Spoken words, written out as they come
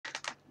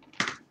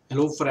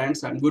Hello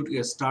friends, I'm going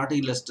to start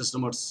illustration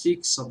number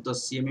 6 of the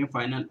CMA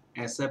final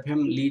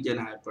SFM lease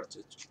and hire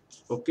purchase.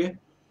 Okay,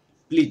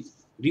 please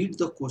read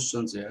the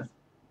questions here.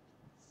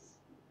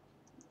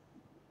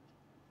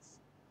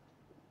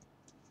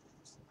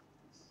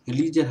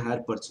 Lease and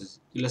hire purchase.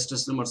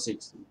 Illustration number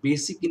 6.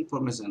 Basic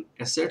information.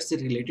 Assets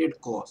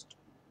related cost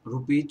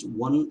rupees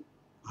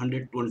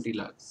 120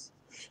 lakhs.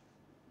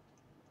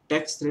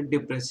 Tax rate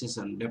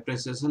depreciation.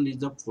 Depreciation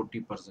is of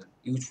 40%.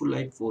 Useful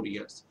life 4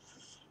 years.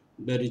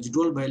 The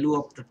residual value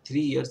after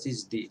 3 years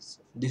is this.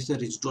 This is the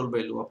residual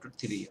value after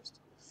 3 years.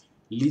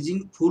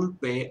 Leasing full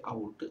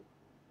payout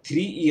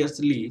 3 years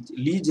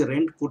lease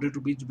rent quoted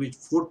to be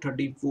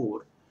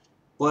 434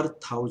 per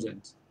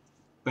thousand,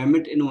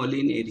 payment annually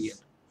in area,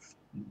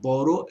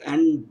 borrow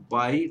and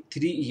buy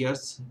 3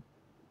 years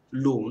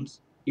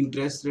loans,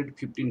 interest rate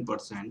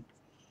 15%,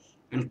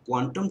 and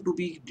quantum to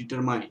be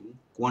determined.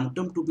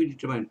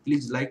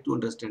 Please like to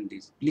understand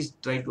this, please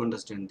try to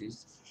understand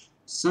this,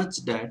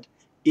 such that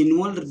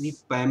annual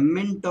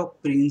repayment of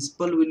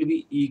principal will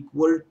be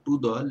equal to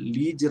the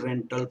lease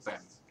rental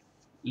payment.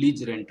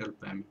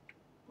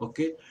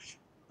 Okay,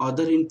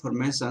 other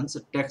informations,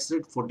 tax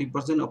rate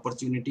 40%,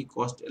 opportunity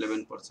cost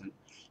 11%.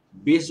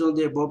 Based on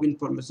the above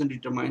information,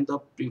 determine the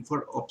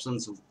preferred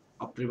options of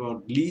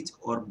preferred lease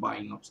or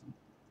buying option.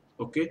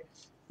 Okay,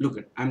 look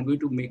at, I'm going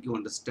to make you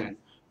understand.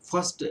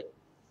 First,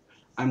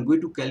 I'm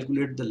going to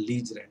calculate the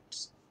lease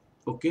rents.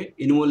 Okay,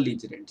 annual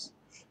lease rents.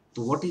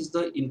 So what is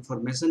the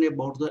information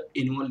about the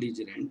annual lease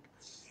rent?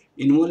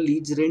 Annual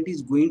lease rent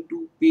is going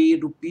to pay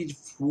rupees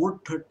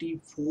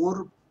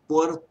 434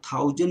 per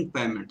thousand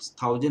payments,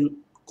 thousand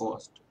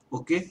cost.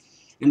 Okay,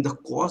 and the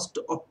cost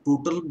of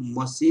total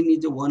machine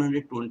is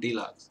 120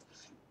 lakhs.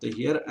 So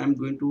here I am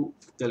going to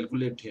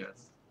calculate here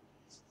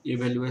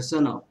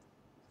evaluation of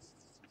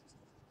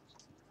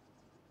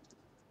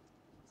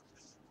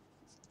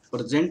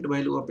present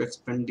value of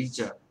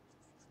expenditure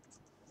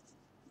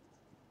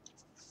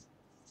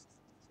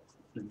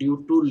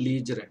due to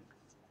lease rent.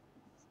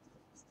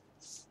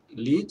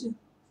 Lease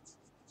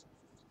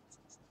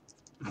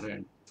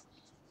rent.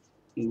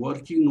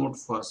 Working note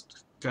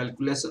first.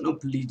 Calculation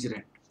of lease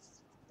rent.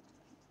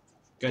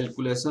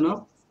 Calculation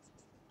of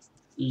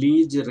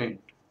lease rent.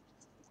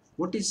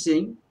 What is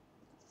saying?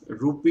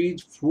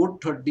 Rupees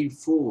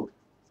 434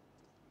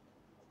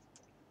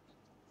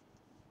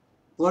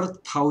 per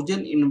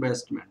thousand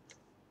investment,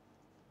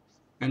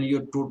 and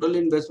your total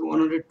investment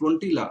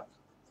 120 lakh.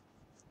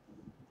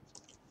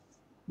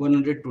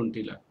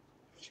 120 lakh,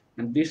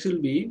 and this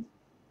will be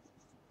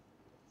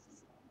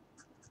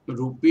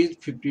rupees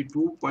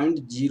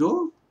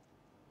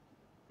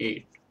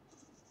 52.08.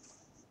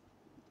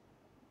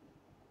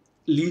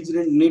 Lease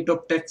rent net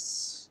of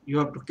tax, you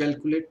have to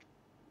calculate.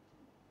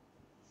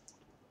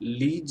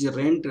 Lease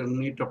rent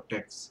net of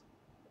tax.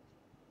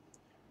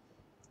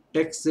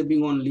 Tax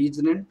saving on lease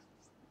rent,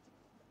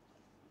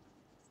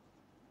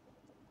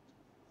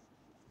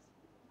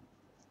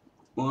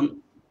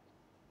 on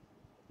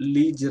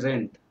lease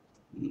rent,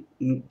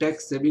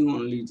 tax saving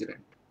on lease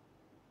rent.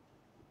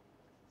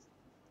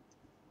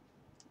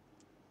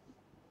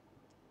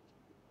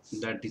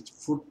 That is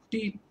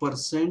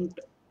 40%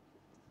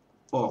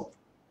 of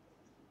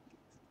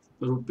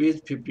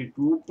rupees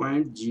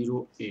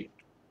 52.08.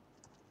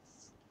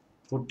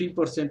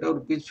 40% of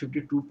rupees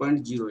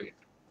 52.08.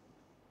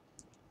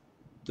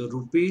 The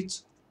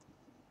rupees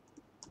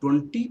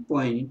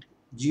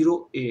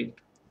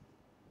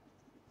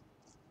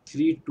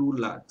 20.0832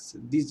 lakhs.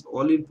 These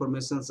all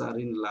informations are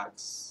in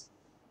lakhs.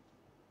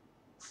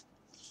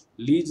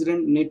 Lease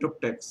rent net of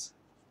tax.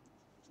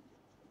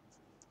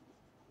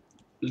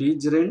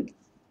 Lease rent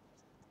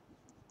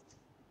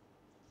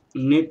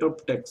net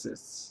of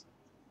taxes.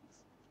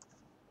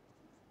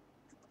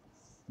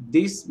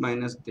 This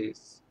minus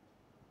this.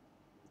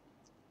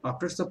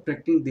 After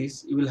subtracting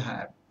this, you will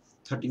have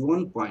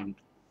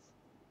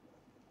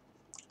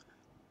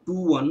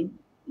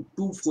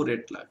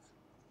 31.21248 lakh.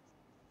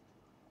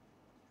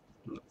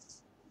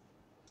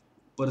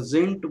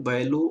 Present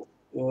value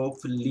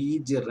of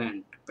lease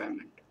rent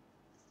payment.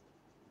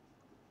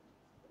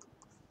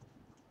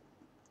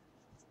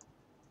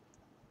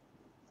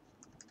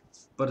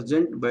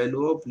 Present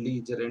value of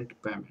lease rent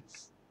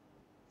payment.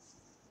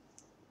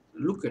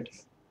 Look at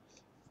it.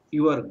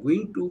 You are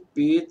going to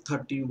pay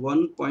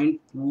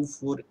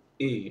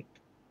 31.248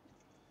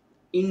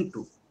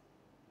 into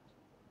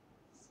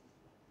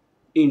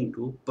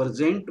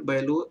present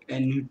value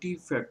annuity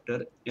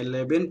factor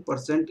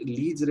 11%.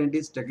 Lease rent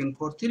is taken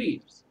for 3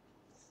 years.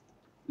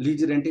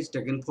 Lease rent is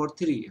taken for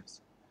 3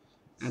 years,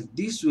 and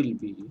this will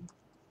be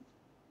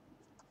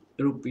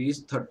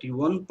rupees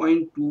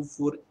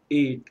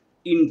 31.248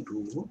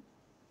 into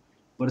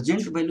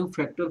present value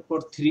factor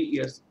for 3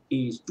 years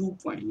is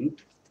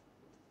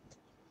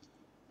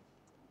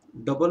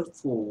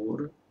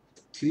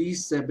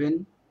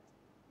 2.4437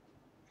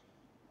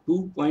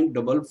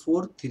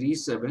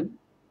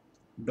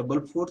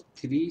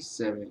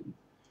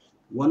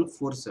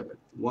 147.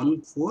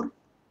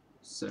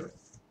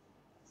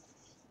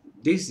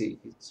 This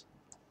is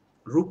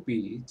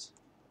rupees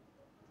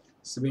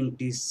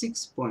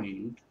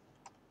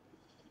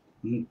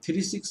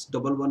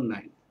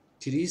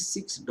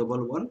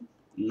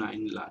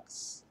 36,119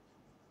 lakhs.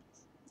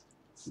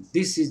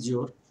 This is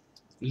your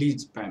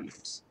lease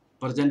payments,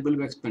 present value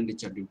of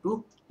expenditure due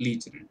to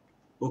lease rent.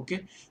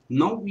 Okay,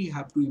 now we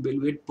have to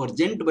evaluate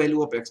present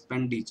value of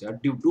expenditure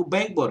due to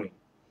bank borrowing.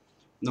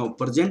 Now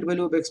present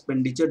value of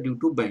expenditure due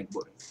to bank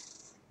borrowing.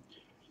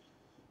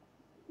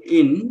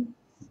 In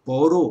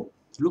borrow,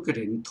 look at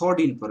it in third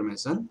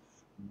information,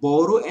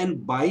 borrow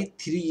and buy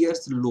 3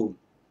 years loan,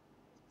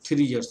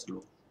 3 years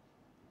loan.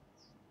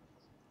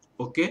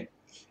 Okay,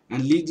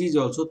 and lease is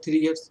also 3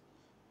 years,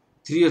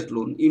 3 years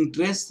loan.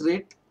 Interest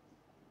rate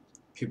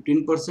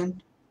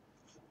 15%.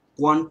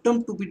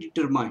 Quantum to be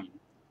determined,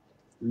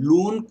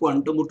 loan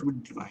quantum to be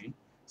determined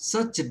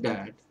such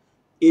that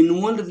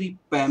annual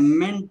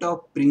repayment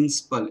of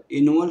principal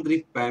will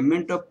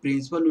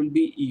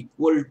be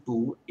equal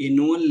to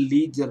annual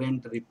lease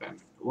rent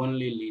repayment,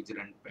 only lease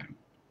rent payment.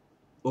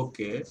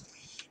 Okay,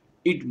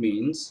 it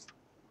means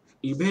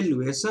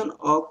evaluation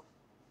of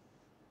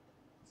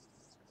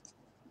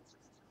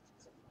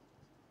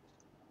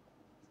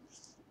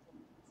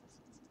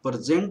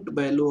present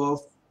value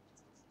of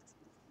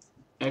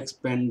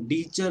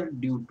expenditure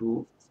due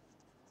to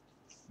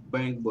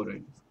bank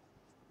borrowing.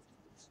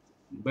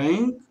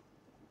 Bank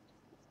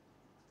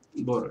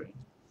borrowing.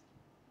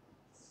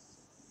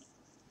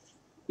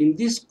 In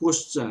this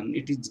question,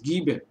 it is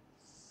given.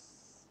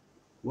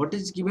 What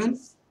is given?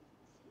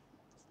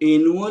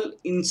 Annual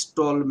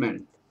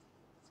installment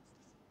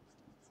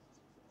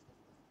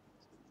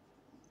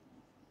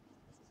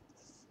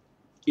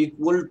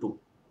equal to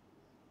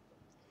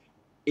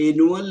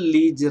annual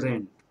lease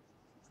rent.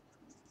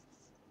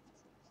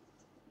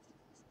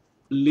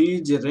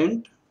 Lease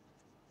rent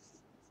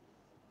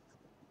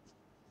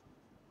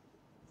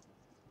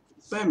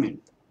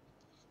payment,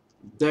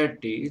 that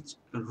is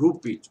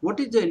rupees. What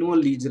is the annual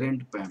lease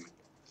rent payment?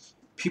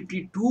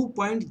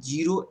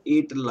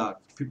 52.08 lakh.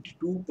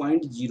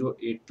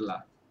 52.08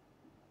 lakh.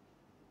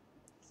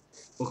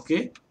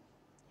 Okay,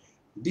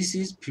 this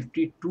is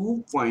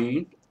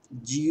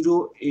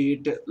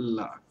 52.08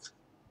 lakh,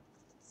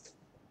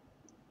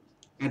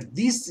 and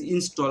this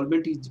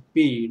installment is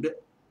paid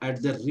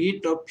at the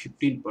rate of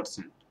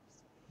 15%.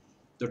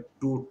 The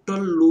total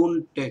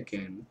loan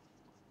taken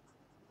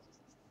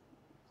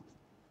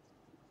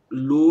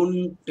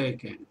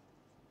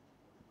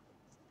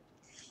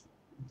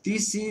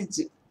this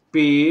is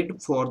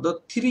paid for the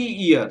 3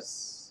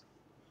 years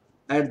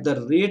at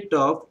the rate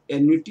of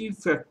annuity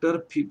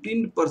factor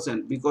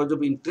 15%, because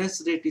of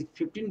interest rate is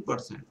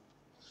 15%,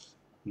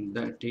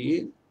 that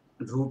is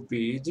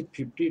rupees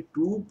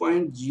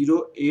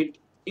 52.08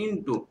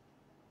 into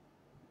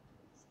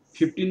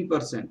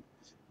 15%.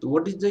 So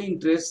what is the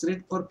interest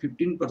rate for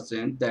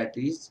 15%? That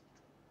is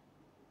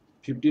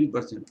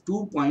 15%,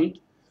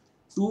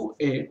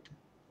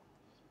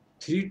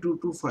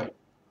 2.283225,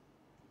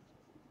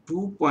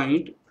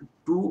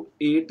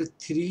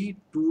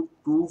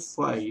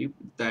 2.283225,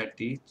 that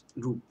is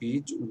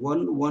rupees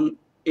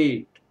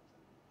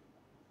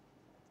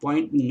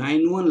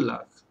 118.91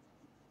 lakh,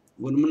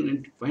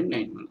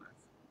 118.91 lakh.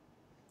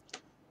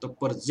 The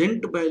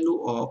present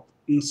value of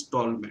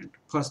installment,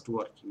 first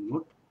working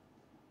note.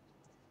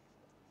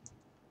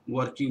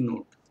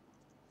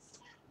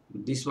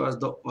 This was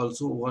the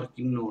also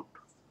working note.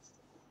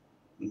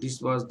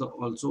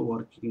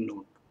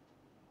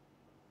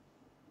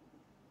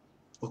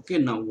 Okay,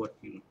 now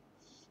working note.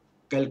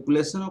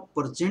 Calculation of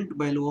present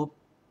value of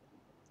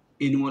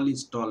annual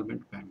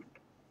installment payment.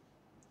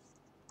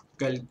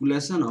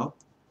 Calculation of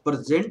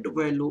present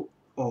value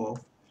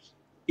of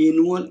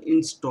annual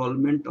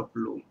installment of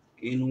loan.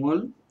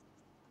 Annual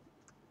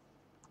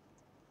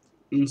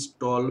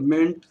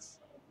installment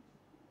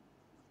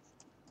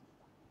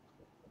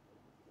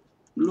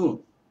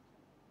loan.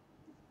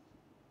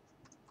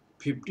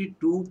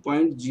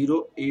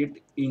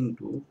 52.08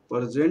 into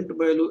present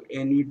value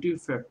annuity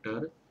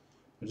factor,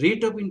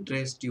 rate of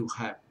interest you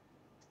have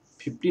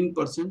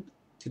 15%,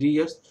 3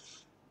 years.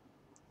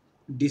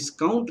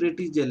 Discount rate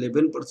is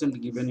 11%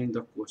 given in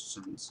the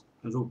questions.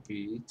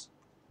 Rupees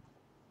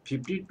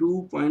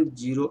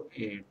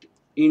 52.08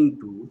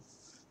 into,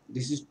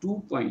 this is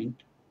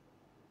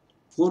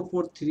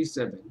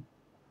 2.4437,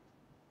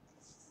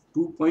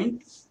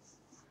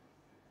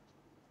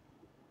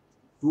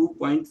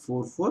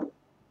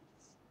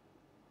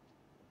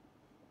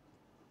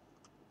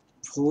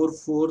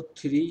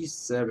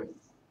 2.4437,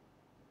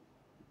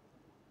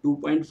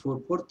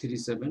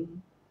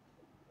 2.4437,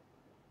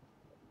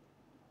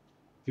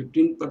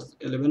 15%,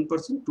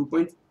 11%,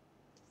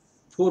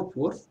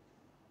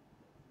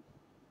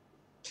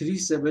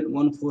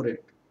 2.4437,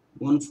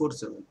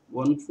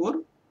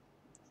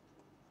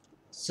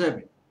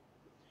 147.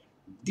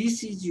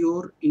 This is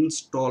your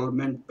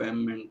installment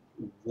payment,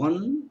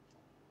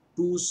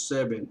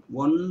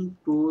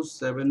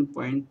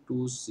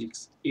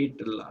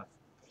 127.268 lakh.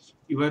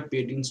 You have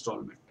paid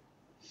installment.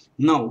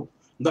 Now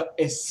the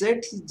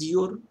asset is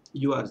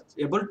you are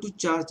able to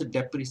charge the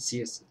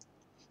depreciation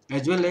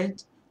as well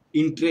as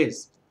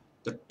interest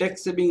The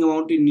tax saving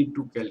amount you need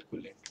to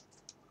calculate.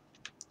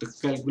 The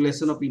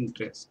calculation of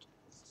interest.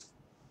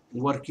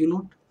 Working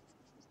note.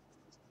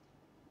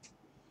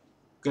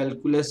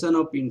 Calculation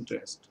of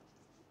interest.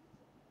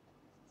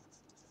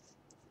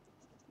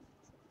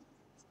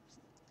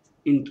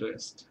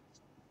 Interest.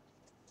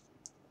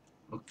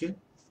 Okay.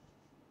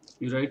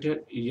 You write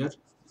here.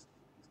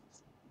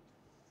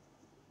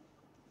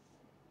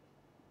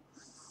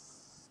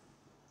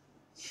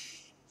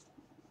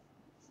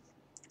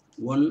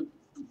 1,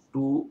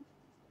 2,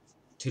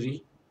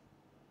 3.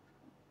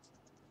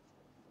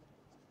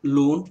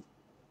 Loan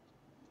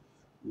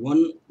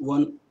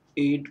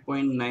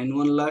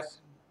 118.91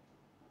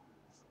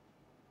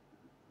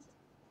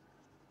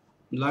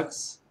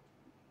 lakhs.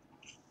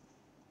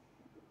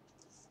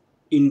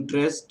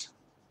 Interest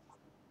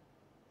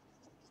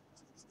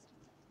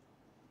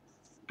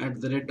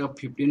at the rate of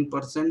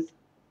 15%.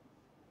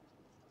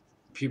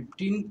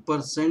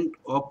 15%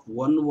 of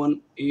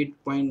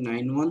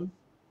 118.91,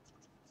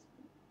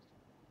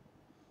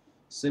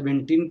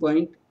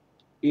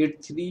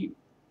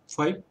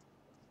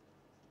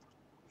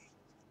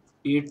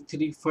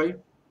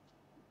 17.835.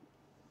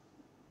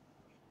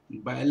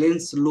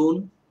 Balance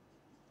loan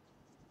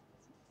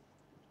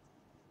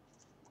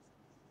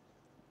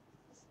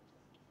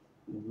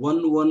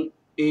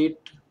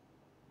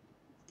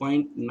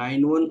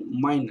 118.91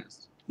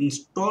 minus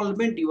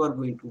installment you are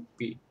going to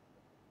pay.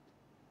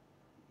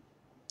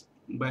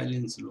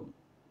 Balance loan.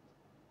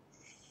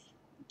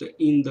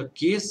 In the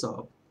case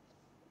of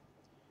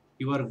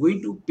you are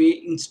going to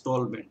pay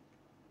installment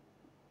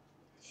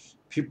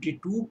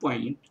 52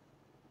 point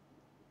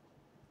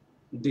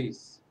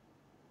this.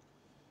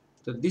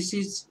 So this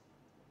is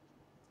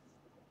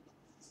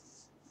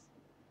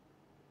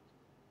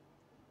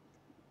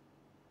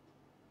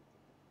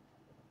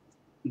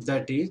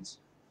that is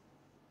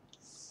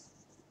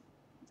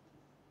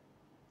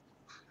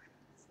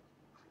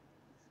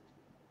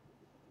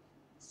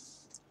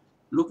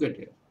look at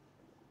it.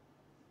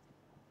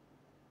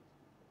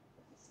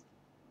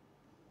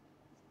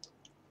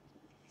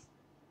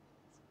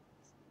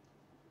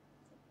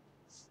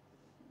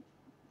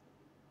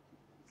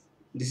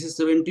 This is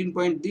 17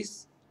 point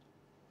this.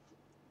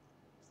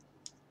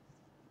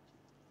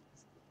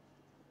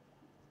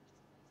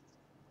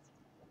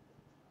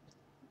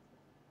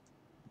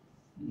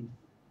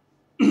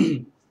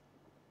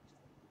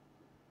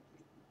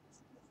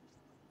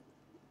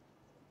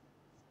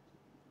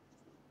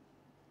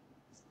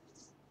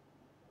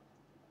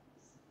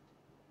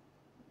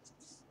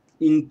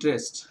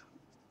 Interest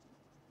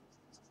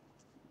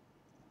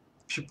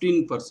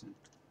 15%.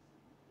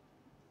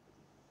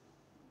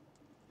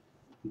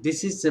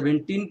 This is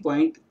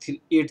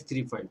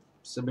 17.835.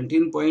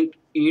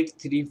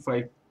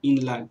 17.835 in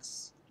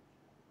lakhs.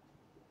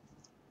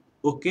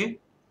 Okay.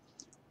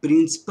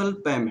 Principal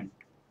payment.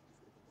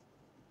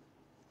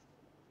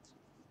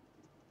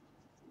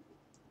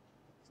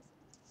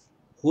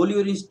 Whole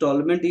year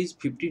installment is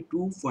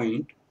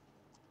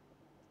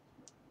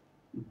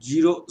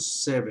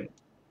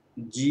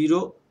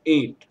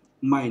 52.0708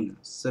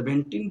 minus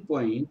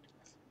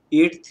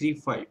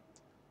 17.835.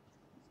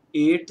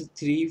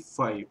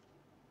 835.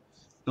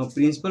 Now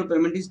principal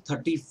payment is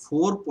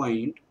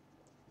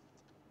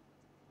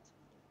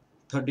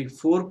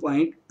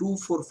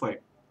 34.245.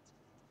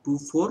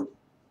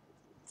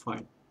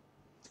 245.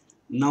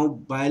 Now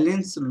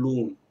balance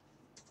loan.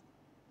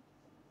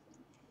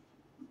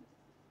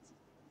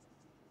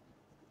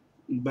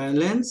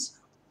 Balance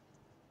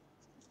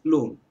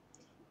loan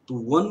to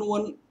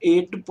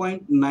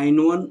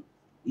 118.91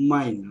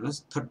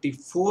 minus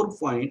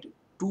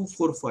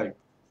 34.245.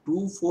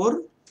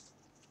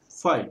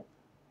 245.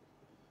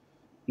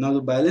 Now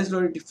the balance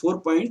loan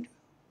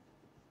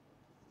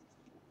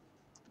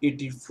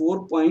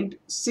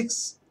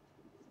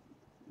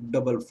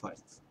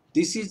 84.655.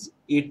 This is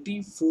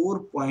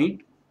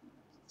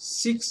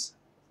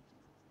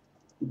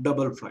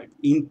 84.655.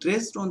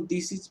 Interest on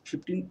this is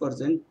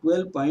 15%,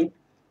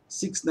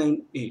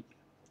 12.698.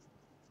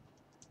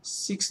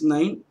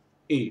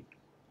 698.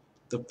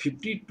 The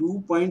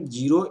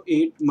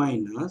 52.08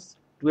 minus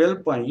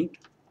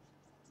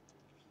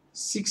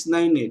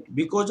 12.698,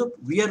 because of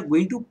we are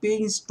going to pay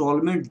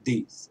installment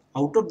this.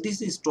 Out of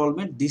this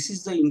installment, this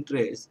is the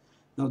interest.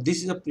 Now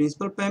this is a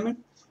principal payment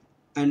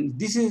and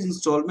this is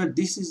installment,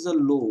 this is the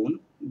loan.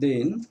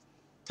 Then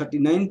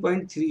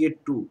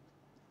 39.382.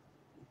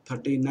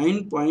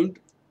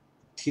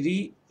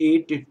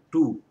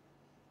 39.382.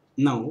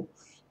 Now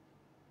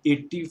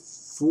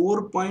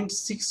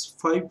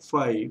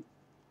 84.655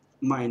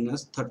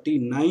 minus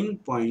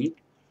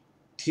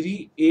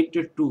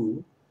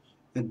 39.382,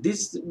 and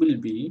this will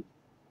be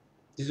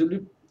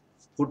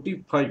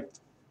 45.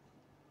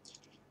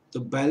 The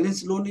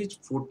balance loan is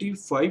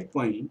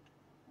 45.39.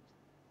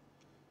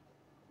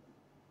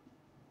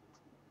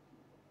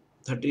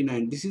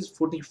 This is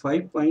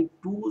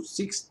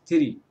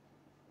 45.263.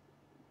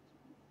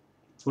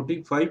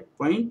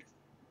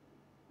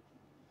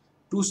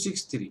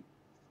 45.263.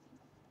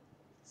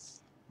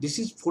 This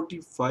is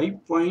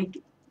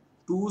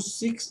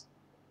 45.263.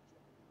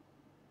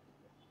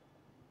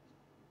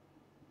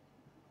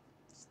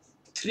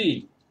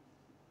 3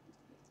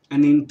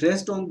 and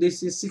interest on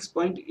this is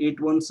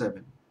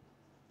 6.817.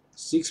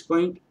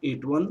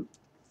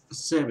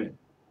 6.817.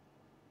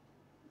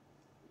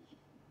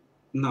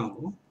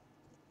 Now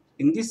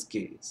in this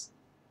case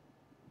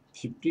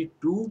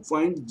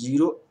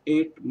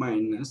 52.08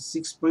 minus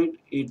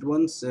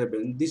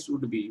 6.817, this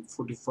would be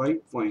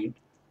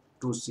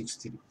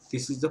 45.263.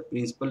 this is the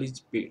principal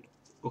is paid.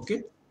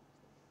 Okay,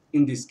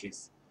 in this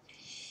case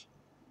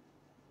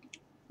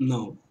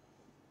now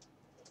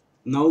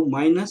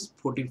minus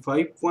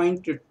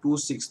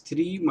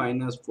 45.263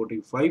 minus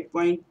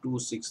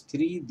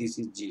 45.263, this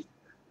is 0.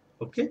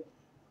 Okay,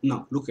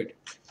 now look at it,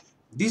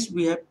 this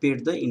we have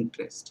paid the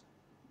interest.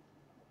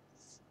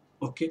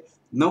 Okay,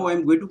 now I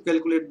am going to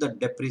calculate the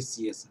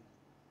depreciation.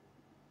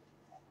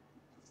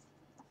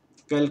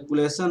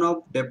 Calculation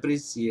of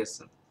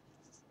depreciation.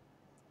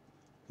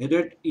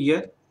 Headed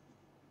year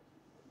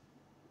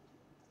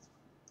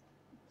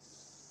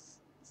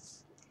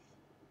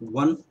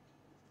 1,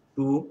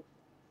 2,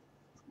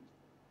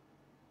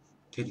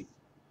 3.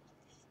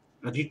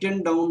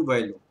 Written down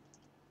value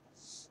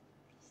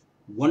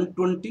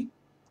 120.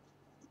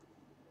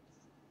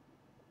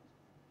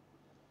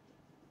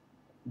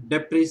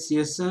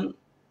 Depreciation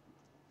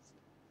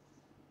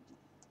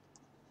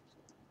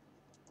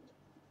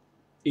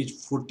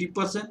is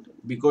 40%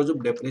 because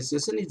of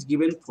depreciation is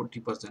given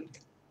 40%.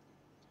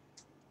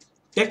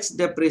 Tax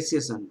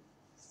depreciation,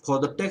 for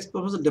the tax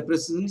purpose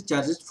depreciation is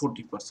charges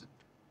 40%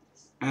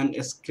 and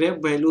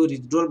scrap value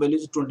residual value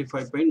is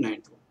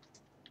 25.92.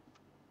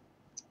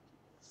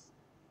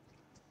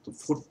 So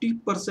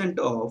 40%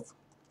 of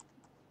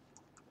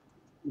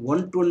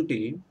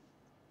 120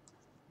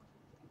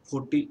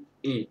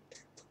 48.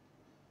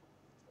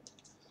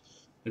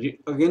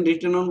 Again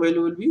return on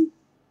value will be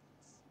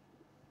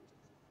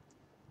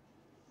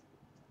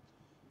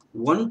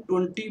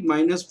 120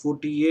 minus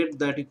 48,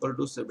 that equal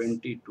to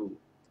 72.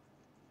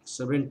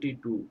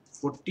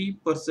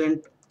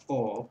 40%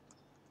 of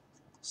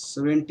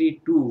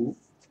 72,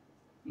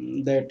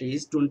 that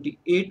is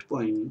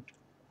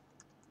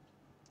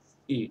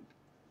 28.8.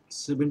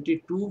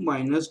 72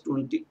 minus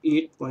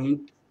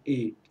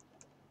 28.8,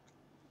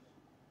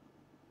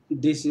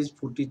 this is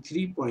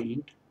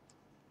 43.2.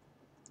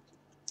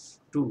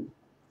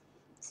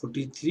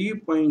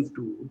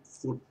 43.2,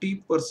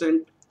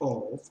 40%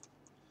 of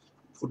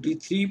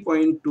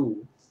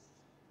 43.2,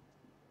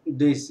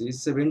 this is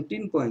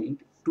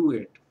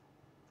 17.28.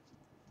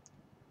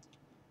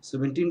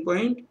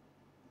 17.28.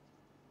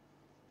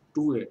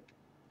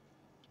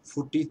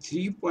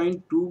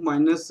 43.2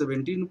 minus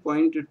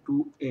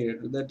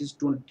 17.28, that is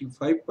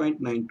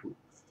 25.92.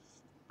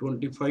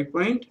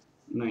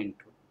 25.92.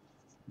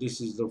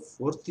 This is the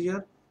fourth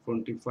year.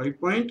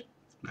 25.92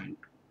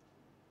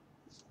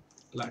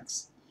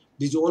 lakhs.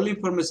 These all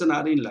information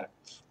are in lakh.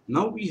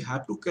 Now we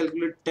have to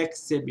calculate tax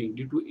saving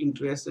due to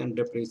interest and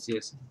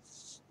depreciation.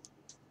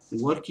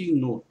 Working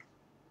note.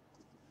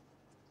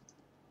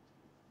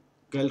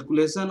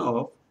 Calculation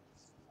of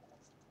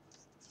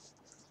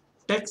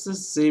tax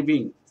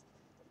saving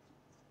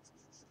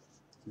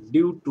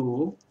due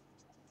to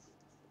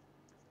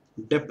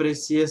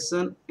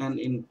depreciation and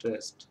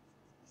interest.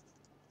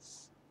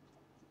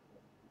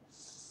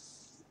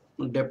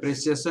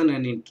 Depreciation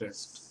and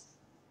interest.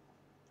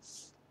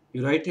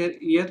 You write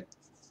here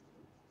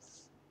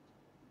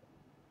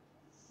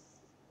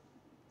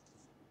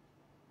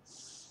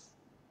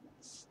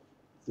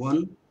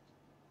 1,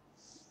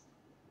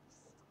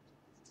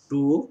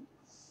 2,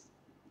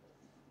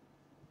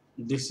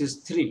 this is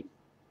 3.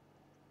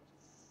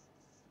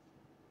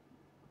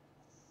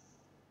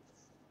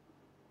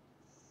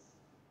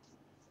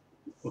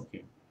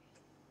 Okay,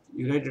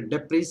 you write a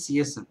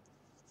depreciation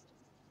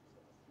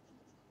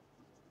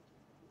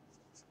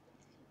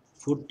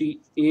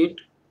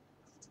 48,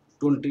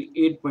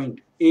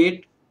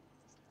 28.8,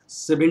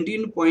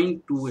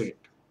 17.28.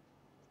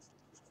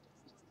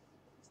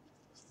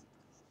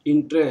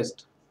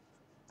 Interest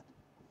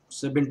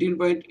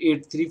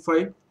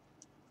 17.835,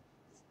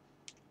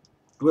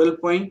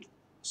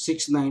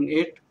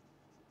 12.698,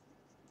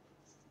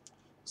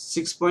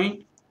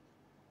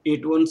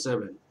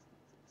 6.817.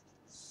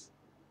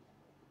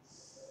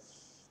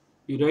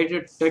 You write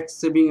a tax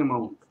saving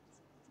amount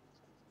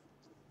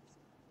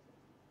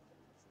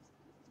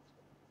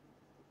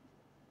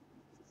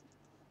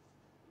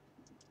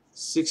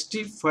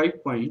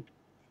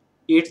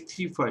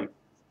 65.835,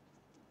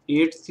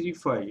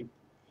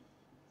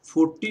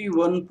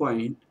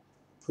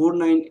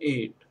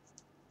 41.498,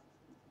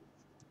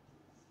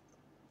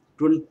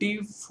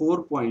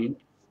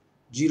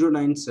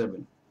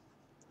 24.097.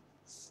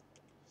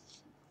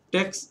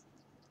 Tax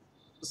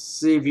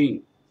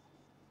saving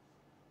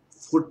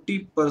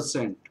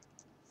 40%.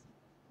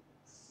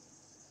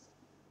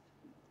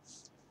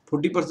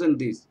 40%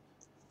 this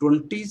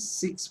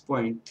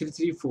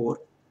 26.334,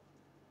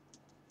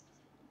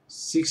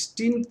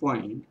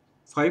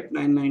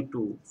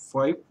 16.5992,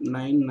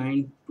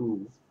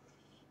 5992,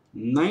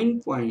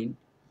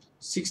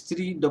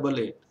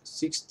 9.6388,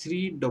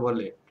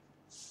 6388,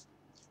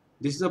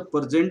 This is a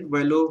present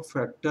value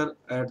factor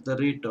at the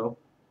rate of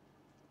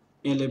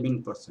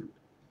 11%.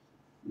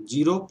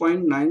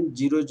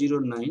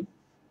 0.9009,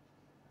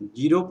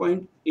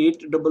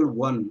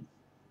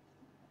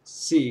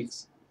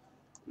 0.8116,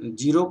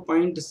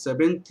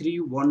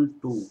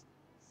 0.7312.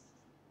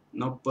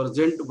 Now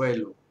present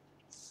value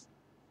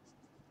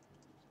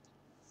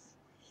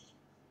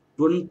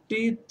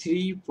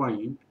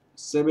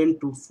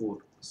 23.724,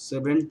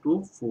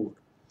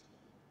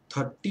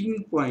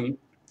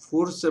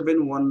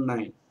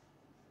 13.4719,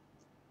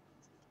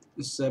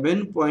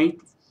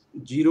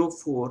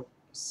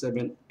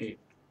 7.0478.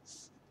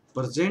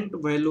 Present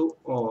value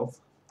of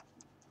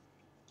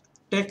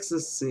tax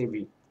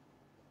saving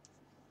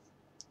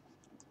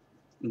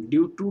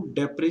due to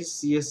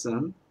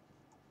depreciation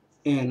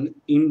and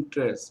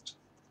interest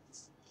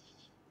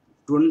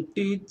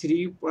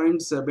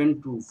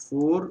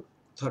 23.724,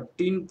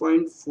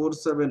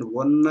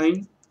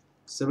 13.4719,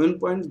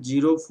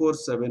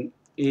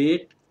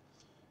 7.0478,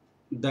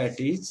 that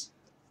is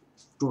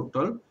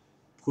total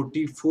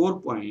 44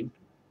 point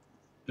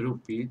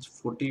rupees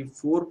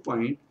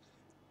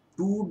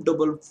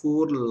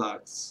 44.244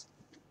 lakhs.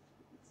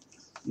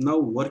 Now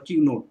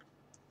working note,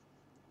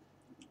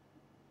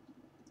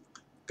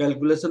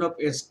 calculation of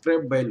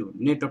scrap value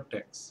net of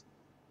tax.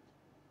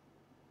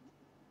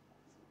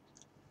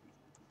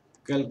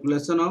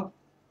 Calculation of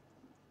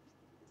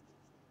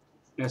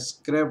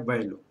scrap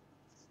value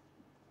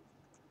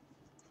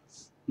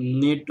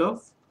net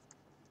of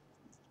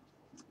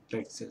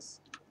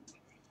taxes.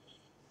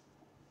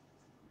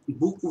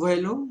 Book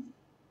value,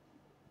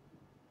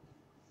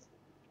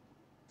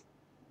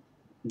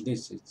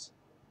 this is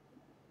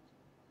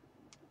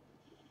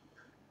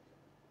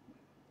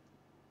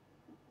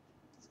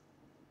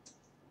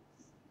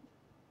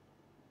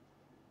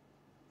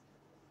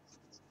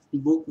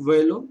book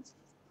value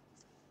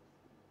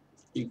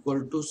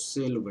equal to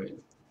sale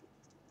value,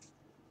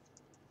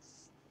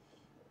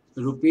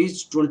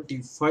 rupees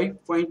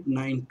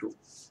 25.92.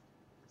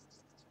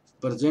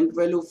 Present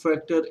value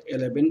factor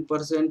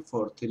 11%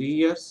 for 3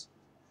 years,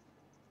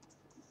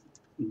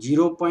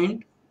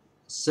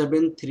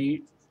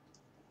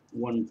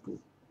 0.7312.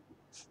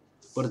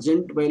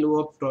 Present value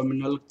of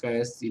terminal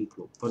cash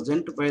inflow.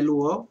 Present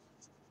value of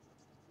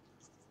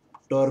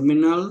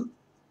terminal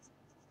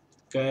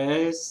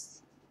cash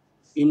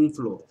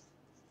inflow.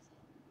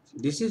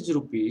 This is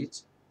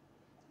rupees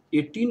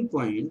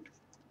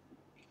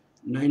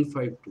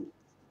 18.952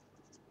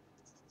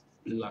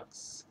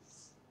 lakhs.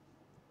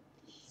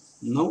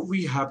 Now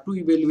we have to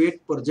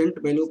evaluate present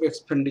value of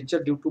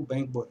expenditure due to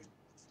bank borrowing.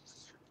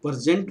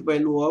 Present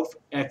value of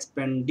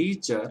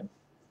expenditure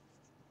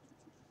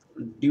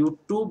due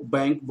to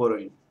bank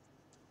borrowing.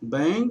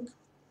 Bank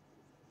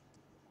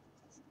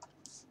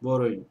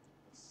borrowing.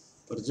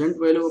 Present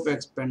value of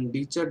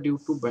expenditure due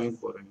to bank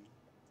borrowing.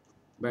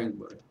 Bank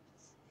borrowing.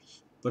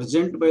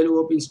 Present value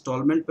of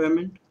installment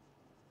payment.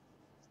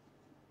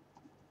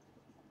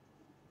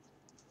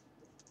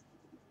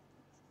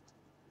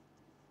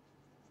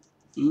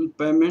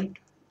 Payment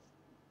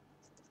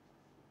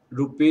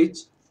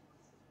rupees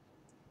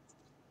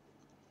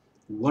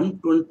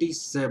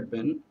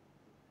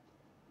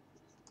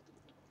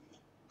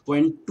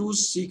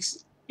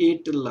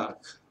 127.268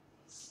 lakh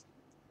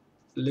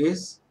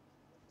less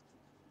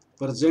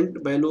present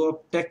value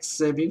of tax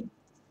saving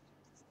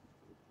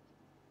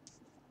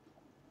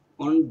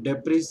on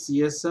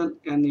depreciation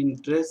and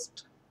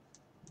interest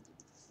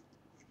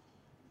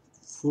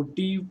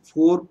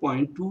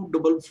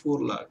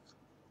 44.244 lakh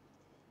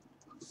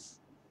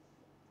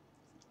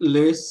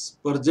less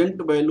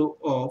present value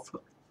of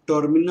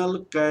terminal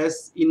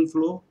cash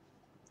inflow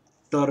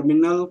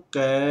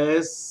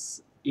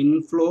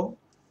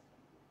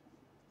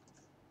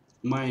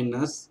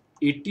minus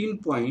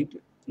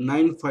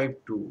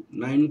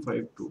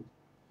 18.952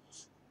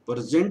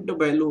 present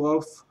value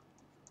of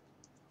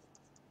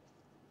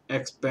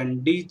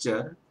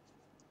expenditure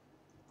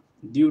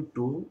due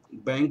to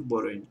bank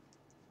borrowing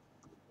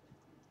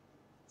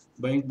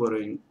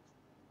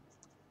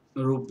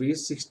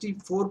rupees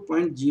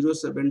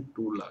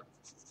 64.072 lakh.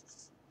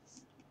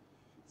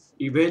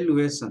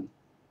 Evaluation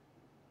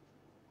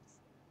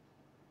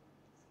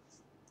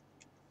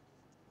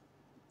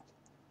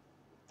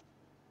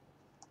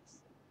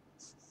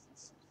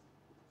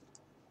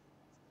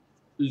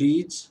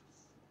lease,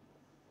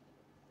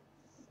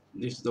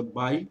 this is the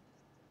buy,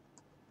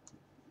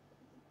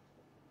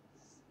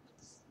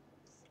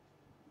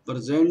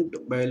 present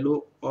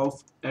value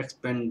of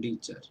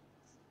expenditure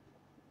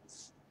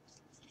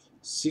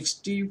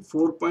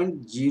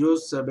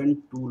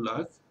 64.072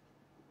 lakh,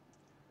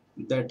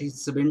 that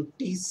is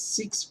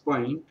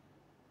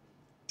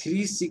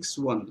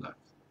 76.361 lakh.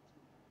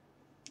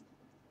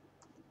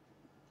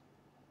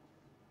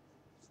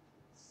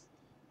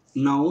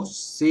 Now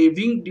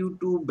saving due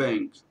to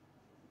bank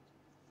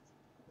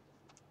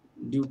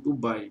due to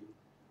buy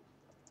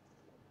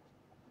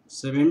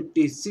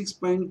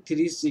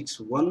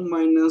 76.361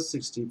 minus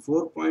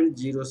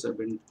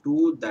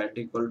 64.072, that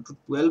equal to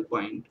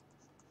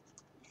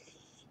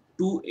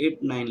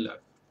 12.289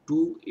 lakh.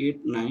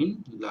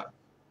 289 lakh,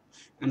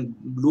 and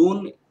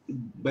loan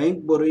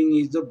bank borrowing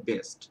is the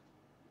best.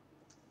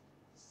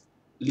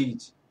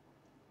 Lease,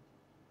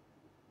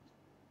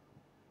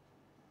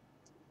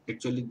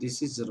 actually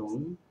this is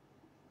wrong.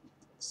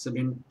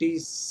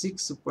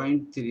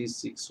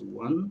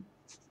 76.361,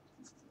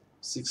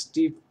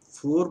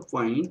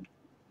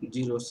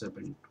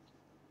 64.07.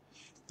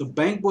 The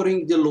bank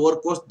borrowing is the lower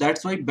cost,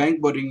 that's why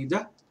bank borrowing is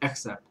the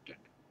accepted.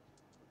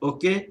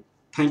 Okay,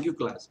 thank you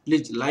class.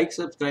 Please like,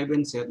 subscribe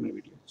and share my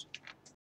videos.